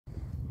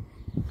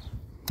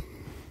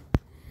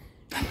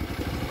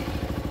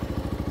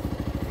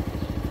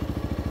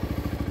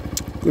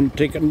Going to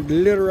take a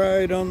little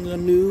ride on the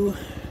new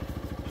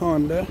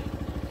Honda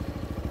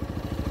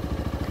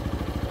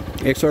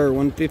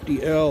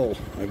XR150L.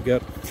 I've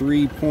got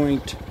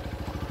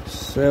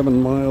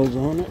 3.7 miles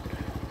on it.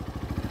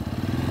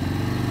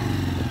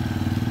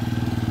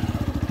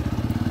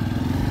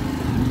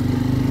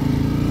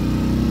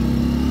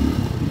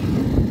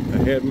 I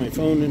had my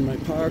phone in my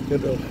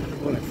pocket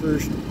when I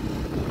first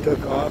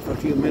took off a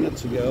few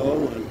minutes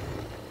ago, and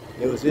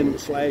it was in the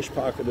slash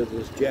pocket of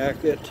this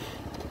jacket,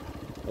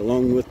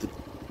 along with the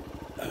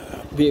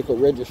vehicle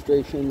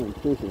registration and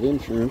proof of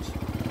insurance.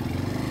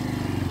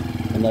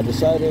 And I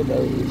decided I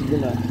was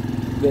going to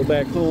go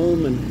back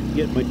home and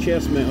get my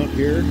chest mount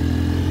here,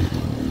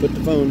 put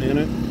the phone in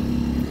it.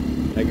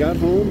 I got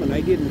home and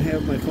I didn't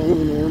have my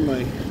phone or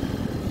my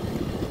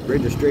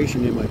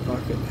registration in my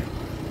pocket.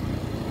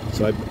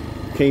 So I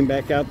came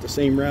back out the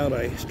same route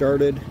I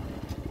started,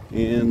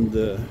 and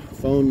the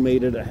phone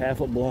made it a half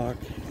a block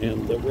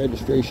and the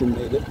registration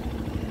made it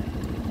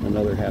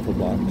another half a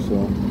block.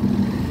 So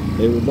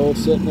they were both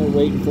sitting there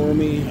waiting for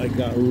me. I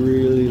got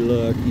really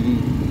lucky.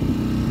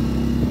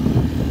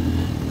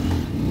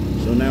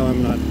 So now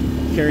I'm not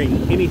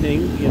carrying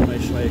anything in my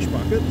slash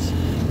pockets.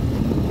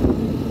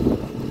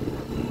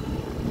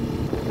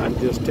 I'm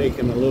just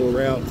taking a little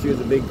route through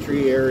the big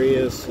tree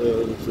area,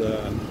 so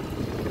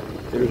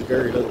there's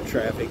very little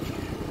traffic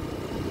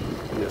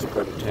in this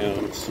part of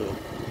town. So,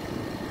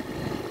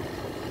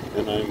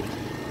 and I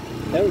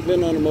haven't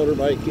been on a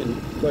motorbike in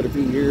quite a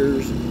few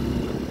years.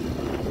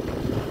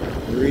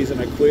 The reason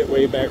I quit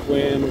way back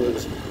when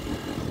was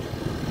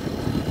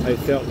I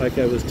felt like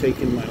I was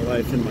taking my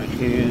life in my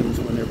hands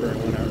whenever I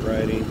went out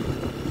riding.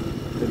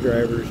 The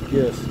drivers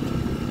just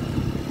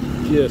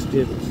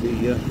didn't see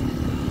you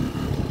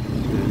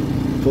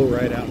and pull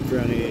right out in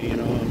front of you, you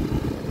know.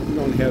 You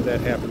don't have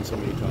that happen so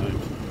many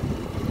times.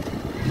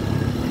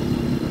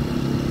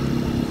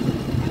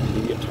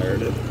 You get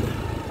tired of it.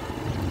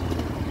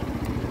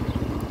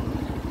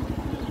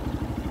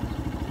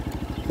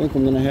 I think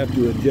I'm going to have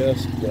to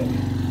adjust the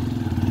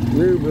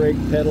rear brake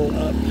pedal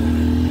up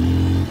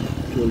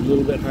to a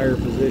little bit higher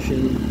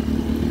position.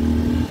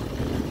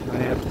 I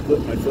have to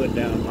put my foot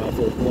down or I'll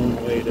feel blown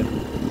away.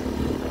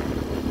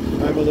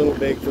 I'm a little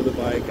big for the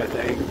bike, I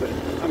think, but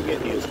I'm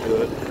getting used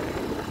to it.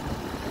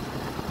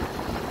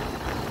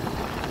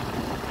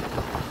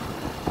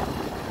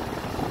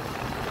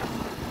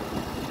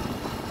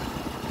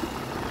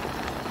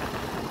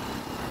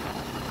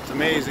 It's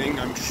amazing.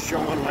 I'm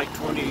showing like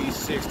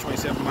 26,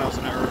 27 miles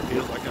an hour. It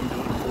feels like I'm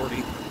doing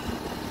 40.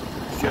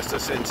 It's just a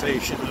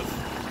sensation of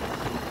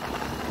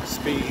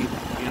speed,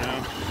 you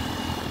know.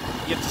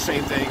 You get the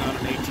same thing on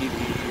an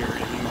ATV or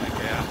anything like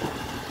that.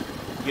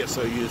 You get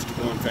so used to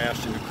going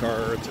fast in a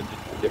car, it's a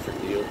different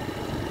deal.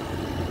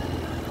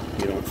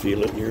 You don't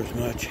feel it near as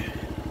much.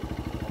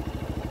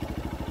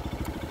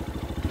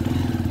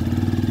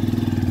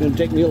 It's going to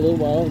take me a little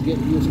while to get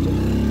used to it.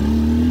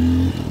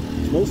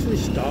 Mostly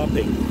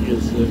stopping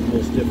is the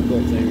most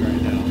difficult thing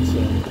right now,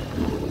 so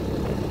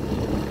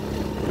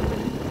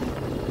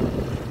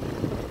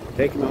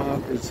taking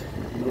off is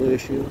no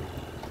issue.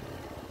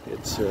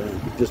 It's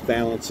just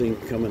balancing,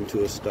 coming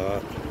to a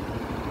stop.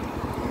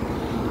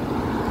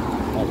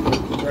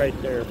 Right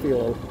there,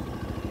 feel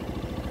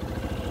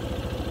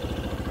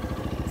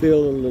a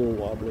little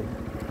wobbly.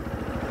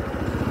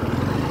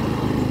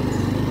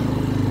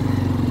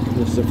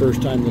 This is the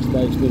first time this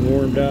bike's been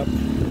warmed up.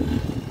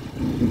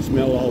 You can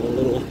smell all the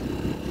little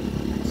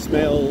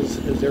smells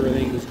as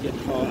everything is getting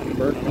hot and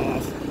burning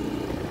off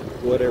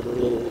whatever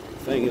little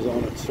thing is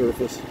on its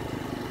surface.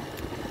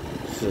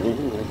 So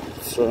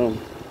it's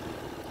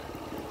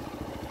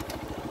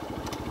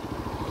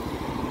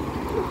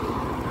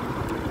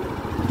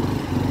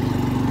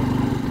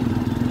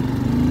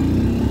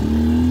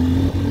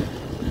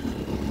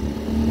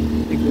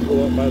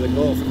go up by the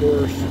golf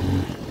course,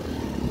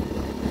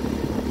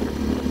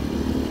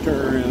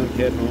 turn around,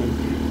 head home,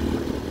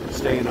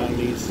 staying on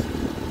these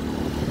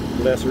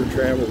lesser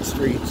traveled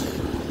streets.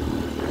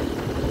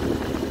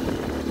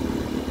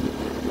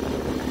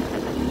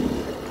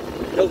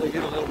 Until they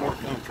get a little more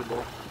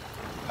comfortable.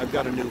 I've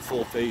got a new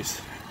full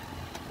face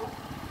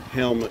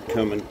helmet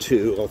coming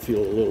too. I'll feel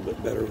a little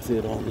bit better with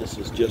it on. This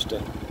is just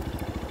a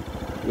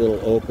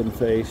little open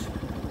face.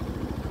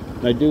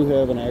 And I do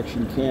have an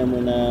action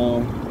camera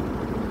now.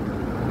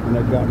 And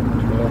I've got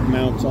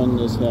mounts on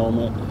this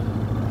helmet,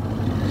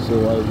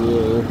 so I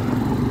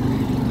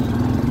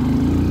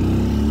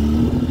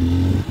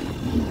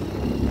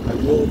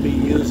will be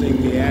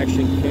using the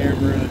action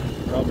camera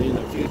probably in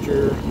the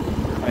future.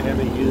 I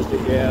haven't used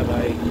it yet.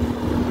 I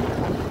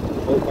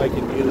hope I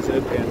can use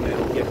it and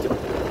then get the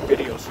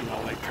videos, you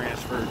know, like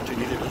transferred to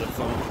either the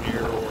phone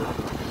here or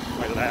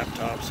my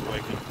laptop so I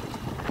can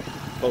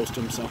post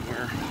them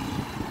somewhere.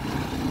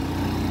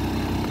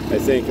 I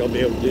think I'll be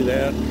able to do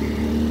that.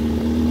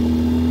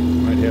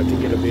 Might have to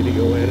get a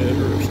video edit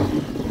or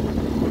something.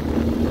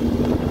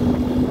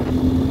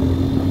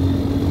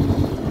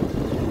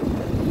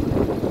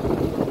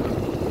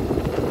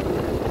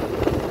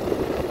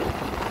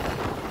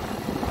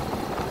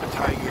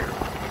 Tie gear.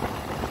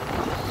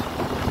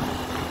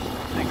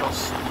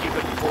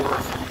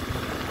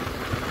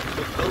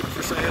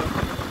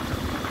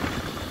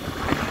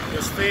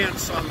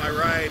 fence on my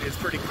right is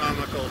pretty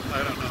comical.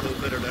 I don't know who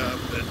put it up,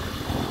 but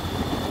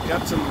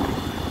got some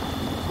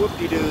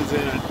whoop-de-doos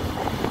in it.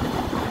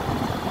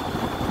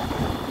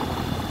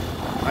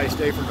 Nice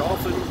day for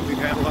golfing. We've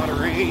had a lot of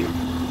rain.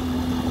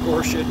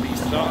 Course should be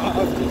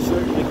soft and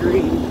certainly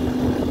green.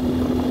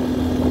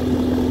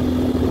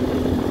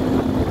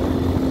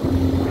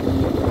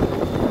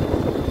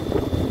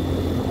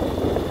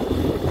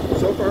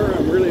 So far,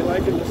 I'm really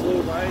liking this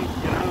little bike.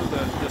 You know,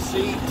 the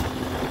seat.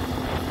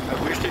 I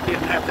wish it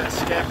didn't have that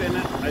step in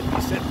it. I'd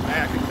be sitting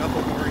back a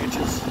couple more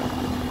inches.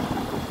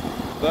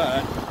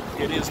 But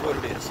it is what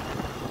it is.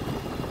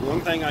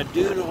 One thing I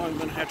do know I'm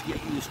going to have to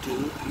get used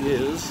to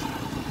is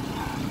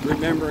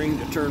remembering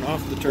to turn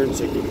off the turn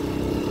signal.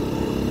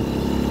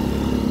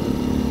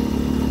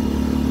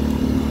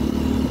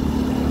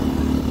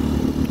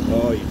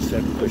 Oh, you just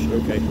have to push it,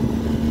 okay.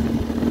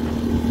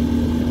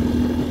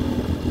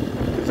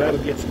 Because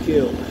that'll get you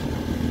killed.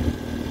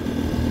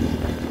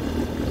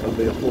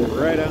 Somebody will pull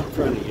right out in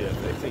front of you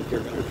if they think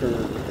you're going to turn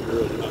and you're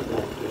really not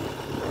going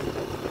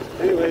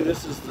to. Anyway,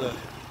 this is the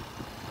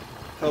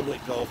public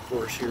golf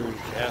course here in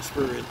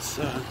Casper. It's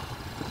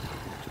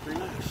pretty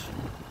nice.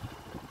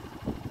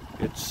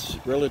 It's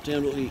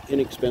relatively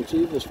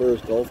inexpensive as far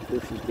as golf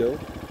courses go.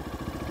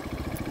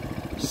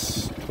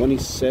 It's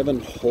 27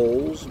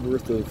 holes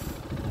worth of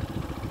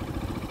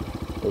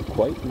a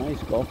quite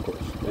nice golf course.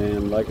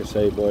 And like I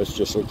say, boys, it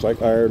just looks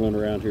like Ireland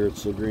around here.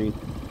 It's so green.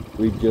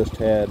 We've just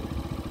had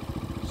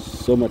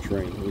so much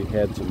rain. We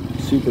had some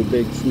super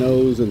big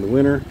snows in the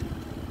winter.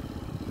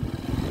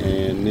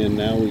 And then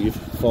now we've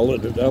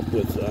followed it up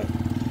with,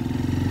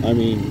 I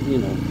mean, you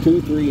know,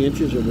 2-3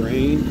 inches of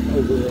rain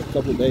over a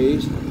couple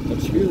days.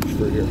 That's huge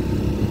for here.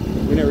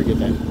 We never get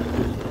that.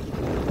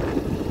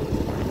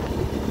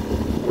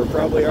 We're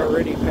probably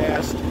already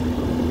past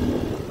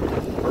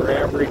our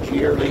average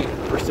yearly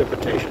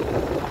precipitation.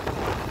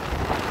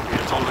 And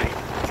it's only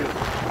June.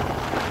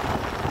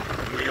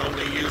 We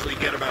only usually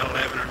get about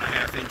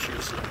 11.5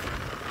 inches of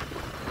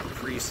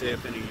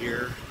precip in a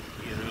year,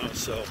 you know,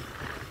 so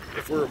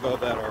if we're above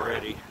that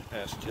already,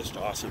 that's just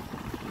awesome.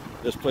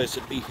 This place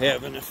would be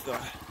heaven if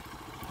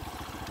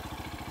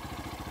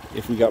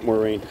we got more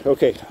rain.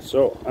 Okay,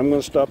 so I'm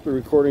going to stop the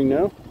recording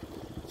now.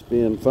 It's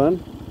been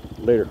fun.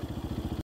 Later.